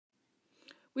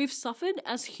We've suffered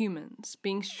as humans,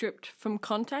 being stripped from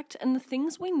contact and the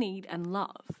things we need and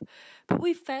love, but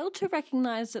we've failed to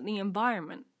recognise that the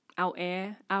environment, our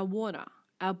air, our water,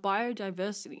 our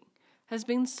biodiversity, has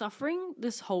been suffering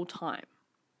this whole time.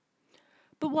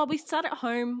 But while we sat at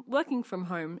home, working from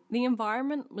home, the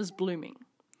environment was blooming.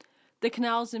 The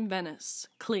canals in Venice,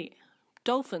 clear.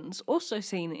 Dolphins also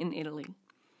seen in Italy.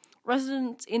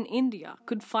 Residents in India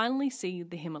could finally see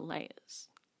the Himalayas.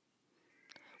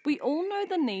 We all know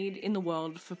the need in the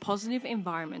world for positive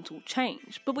environmental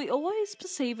change, but we always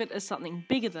perceive it as something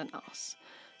bigger than us,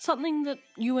 something that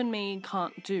you and me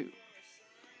can't do.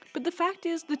 But the fact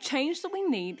is, the change that we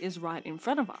need is right in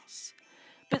front of us.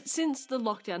 But since the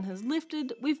lockdown has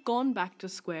lifted, we've gone back to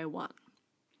square one.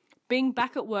 Being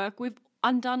back at work, we've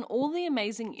undone all the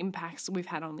amazing impacts we've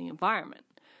had on the environment.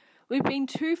 We've been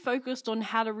too focused on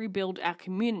how to rebuild our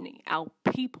community, our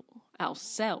people,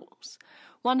 ourselves,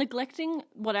 while neglecting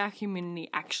what our community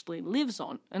actually lives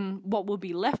on and what will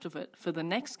be left of it for the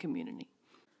next community.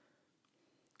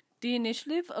 The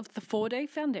initiative of the 4-Day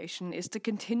Foundation is to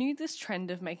continue this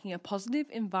trend of making a positive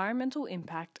environmental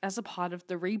impact as a part of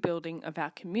the rebuilding of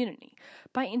our community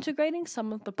by integrating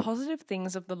some of the positive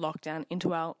things of the lockdown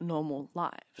into our normal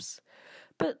lives.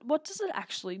 But what does it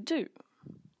actually do?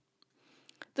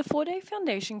 The 4-Day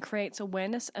Foundation creates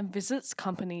awareness and visits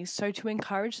companies so to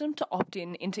encourage them to opt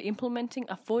into implementing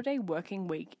a 4-day working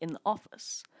week in the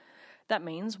office. That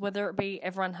means whether it be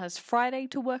everyone has Friday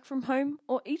to work from home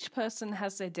or each person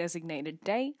has their designated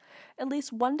day, at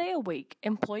least one day a week,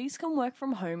 employees can work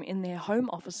from home in their home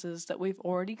offices that we've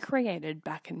already created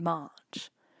back in March.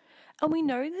 And we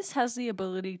know this has the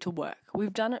ability to work.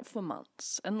 We've done it for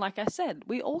months. And like I said,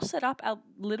 we all set up our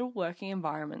little working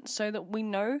environments so that we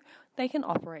know they can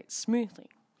operate smoothly.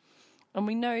 And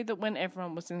we know that when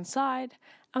everyone was inside,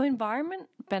 our environment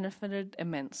benefited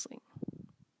immensely.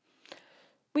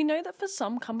 We know that for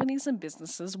some companies and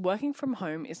businesses, working from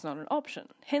home is not an option,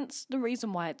 hence the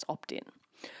reason why it's opt-in.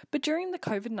 But during the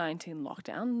COVID-19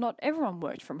 lockdown, not everyone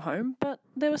worked from home, but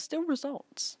there were still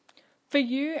results. For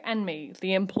you and me,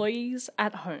 the employees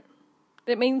at home,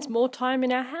 that means more time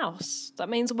in our house. That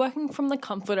means working from the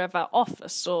comfort of our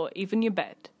office or even your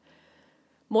bed.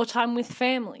 More time with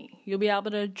family. You'll be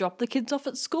able to drop the kids off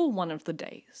at school one of the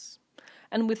days.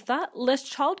 And with that, less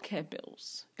childcare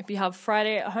bills. If you have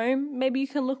Friday at home, maybe you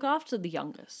can look after the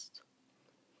youngest.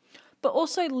 But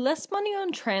also less money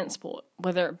on transport,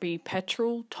 whether it be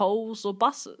petrol, tolls or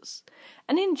buses.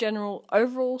 And in general,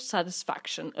 overall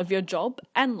satisfaction of your job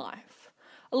and life.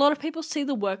 A lot of people see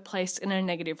the workplace in a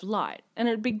negative light, and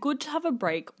it'd be good to have a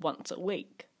break once a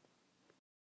week.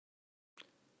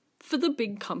 For the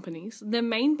big companies, their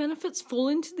main benefits fall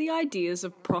into the ideas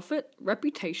of profit,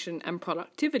 reputation, and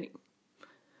productivity.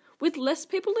 With less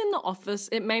people in the office,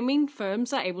 it may mean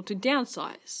firms are able to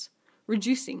downsize,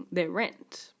 reducing their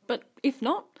rent. But if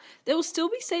not, they will still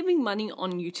be saving money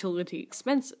on utility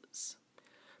expenses.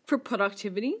 For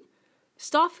productivity,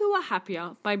 staff who are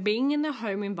happier by being in their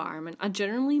home environment are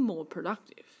generally more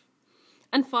productive.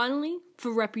 And finally,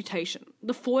 for reputation,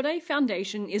 the 4-Day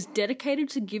Foundation is dedicated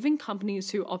to giving companies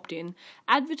who opt in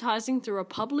advertising through a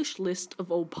published list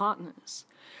of all partners.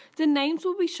 The names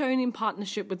will be shown in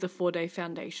partnership with the 4-Day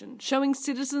Foundation, showing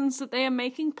citizens that they are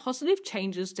making positive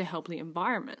changes to help the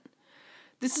environment.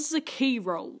 This is a key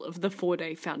role of the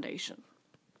 4-Day Foundation.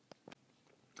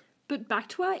 But back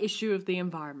to our issue of the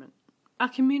environment. Our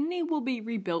community will be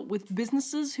rebuilt with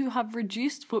businesses who have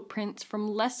reduced footprints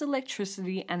from less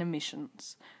electricity and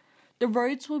emissions. The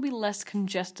roads will be less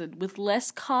congested, with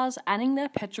less cars adding their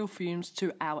petrol fumes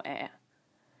to our air.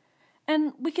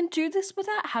 And we can do this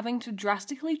without having to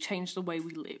drastically change the way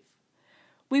we live.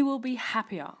 We will be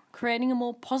happier, creating a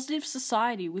more positive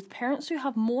society with parents who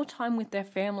have more time with their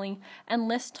family and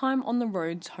less time on the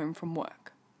roads home from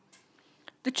work.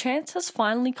 The chance has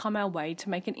finally come our way to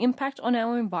make an impact on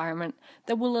our environment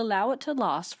that will allow it to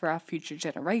last for our future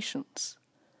generations.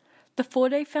 The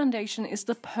 4-Day Foundation is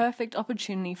the perfect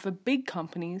opportunity for big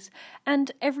companies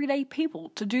and everyday people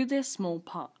to do their small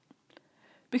part.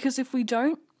 Because if we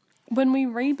don't, when we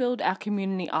rebuild our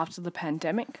community after the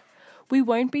pandemic, we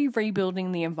won't be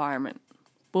rebuilding the environment.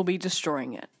 We'll be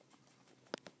destroying it.